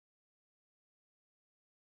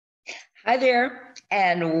Hi there,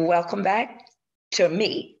 and welcome back to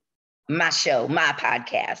me, my show, my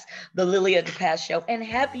podcast, the LiLLiA DePaSS Show, and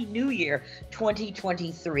Happy New Year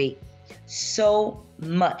 2023. So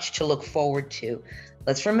much to look forward to.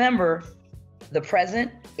 Let's remember the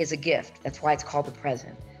present is a gift. That's why it's called the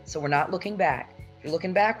present. So we're not looking back. If you're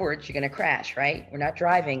looking backwards, you're going to crash, right? We're not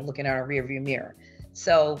driving looking at our rearview mirror.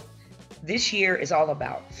 So this year is all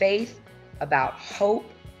about faith, about hope,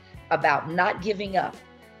 about not giving up.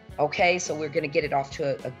 Okay, so we're going to get it off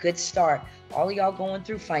to a good start. All of y'all going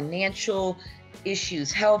through financial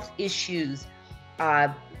issues, health issues,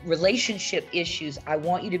 relationship issues, I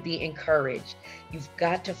want you to be encouraged. You've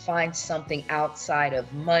got to find something outside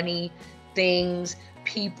of money, things,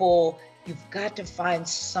 people. You've got to find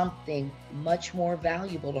something much more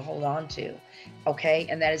valuable to hold on to. Okay,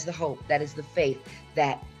 and that is the hope, that is the faith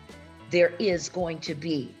that there is going to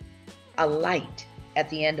be a light at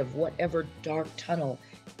the end of whatever dark tunnel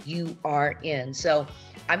you are in. So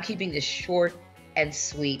I'm keeping this short and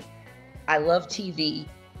sweet. I love TV.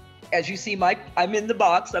 As you see, I'm in the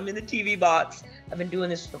box. I'm in the TV box. I've been doing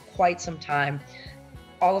this for quite some time.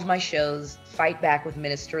 All of my shows, Fight Back with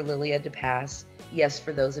Minister LiLLiA DePaSS. Yes,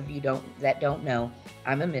 for those of you that don't know,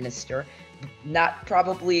 I'm a minister. Not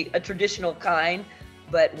probably a traditional kind,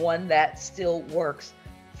 but one that still works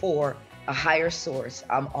for a higher source.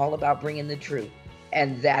 I'm all about bringing the truth,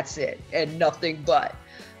 and that's it, and nothing but.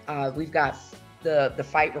 We've got the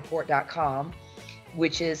fightreport.com,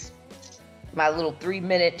 which is my little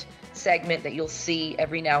 3-minute segment that you'll see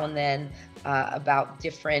every now and then about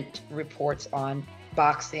different reports on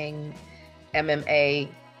boxing, MMA,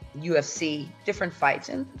 UFC, different fights,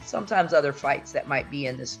 and sometimes other fights that might be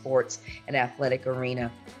in the sports and athletic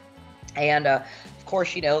arena. And of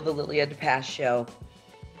course, you know, the LiLLiA DePaSS Show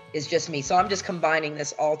is just me. So I'm just combining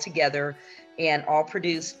this all together, and all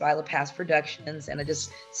produced by LaPass Productions. And I'm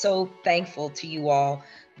just so thankful to you all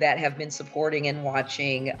that have been supporting and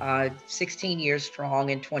watching, 16 years strong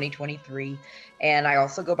in 2023. And I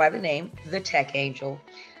also go by the name, The Tech Angel,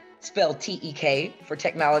 spelled TEK for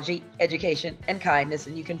technology, education, and kindness.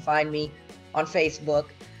 And you can find me on Facebook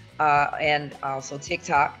and also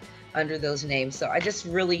TikTok under those names. So I just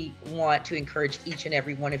really want to encourage each and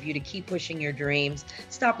every one of you to keep pushing your dreams.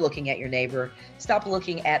 Stop looking at your neighbor. Stop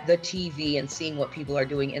looking at the TV and seeing what people are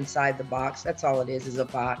doing inside the box. That's all it is a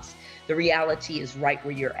box. The reality is right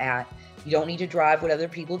where you're at. You don't need to drive what other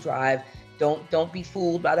people drive. Don't be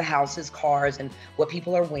fooled by the houses, cars, and what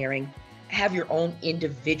people are wearing. Have your own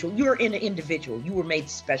individual. You're an individual. You were made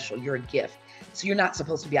special. You're a gift. So you're not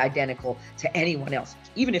supposed to be identical to anyone else.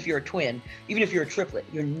 Even if you're a twin, even if you're a triplet,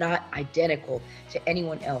 you're not identical to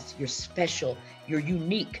anyone else. You're special. You're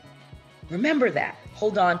unique. Remember that.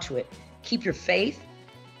 Hold on to it. Keep your faith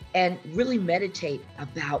and really meditate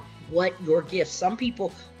about what your gifts,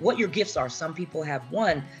 what your gifts are. Some people have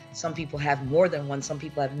one. Some people have more than one. Some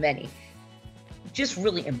people have many. Just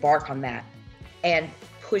really embark on that and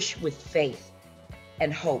push with faith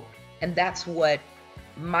and hope. And that's what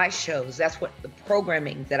my shows, that's what the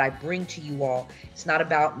programming that I bring to you all. It's not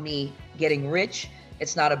about me getting rich.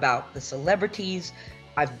 It's not about the celebrities.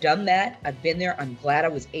 I've done that. I've been there. I'm glad I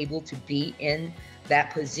was able to be in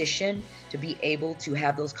that position, to be able to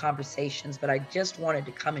have those conversations. But I just wanted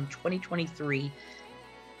to come in 2023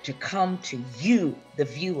 to come to you, the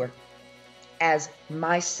viewer, as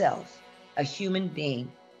myself, a human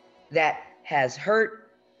being that has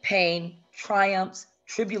hurt, pain, triumphs,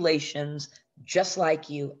 tribulations, just like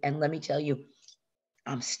you. And let me tell you,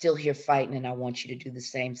 I'm still here fighting, and I want you to do the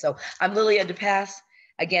same. So I'm LiLLiA DePaSS.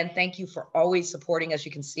 Again, thank you for always supporting us.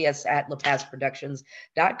 You can see us at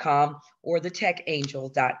LaPassProductions.com or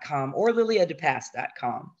thetechangel.com or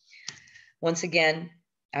LiLLiaDePaSS.com. Once again,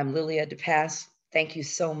 I'm LiLLiA DePaSS. Thank you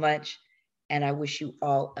so much. And I wish you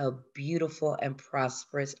all a beautiful and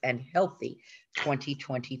prosperous and healthy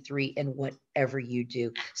 2023 in whatever you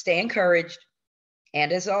do. Stay encouraged.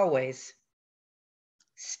 And as always,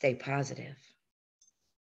 stay positive.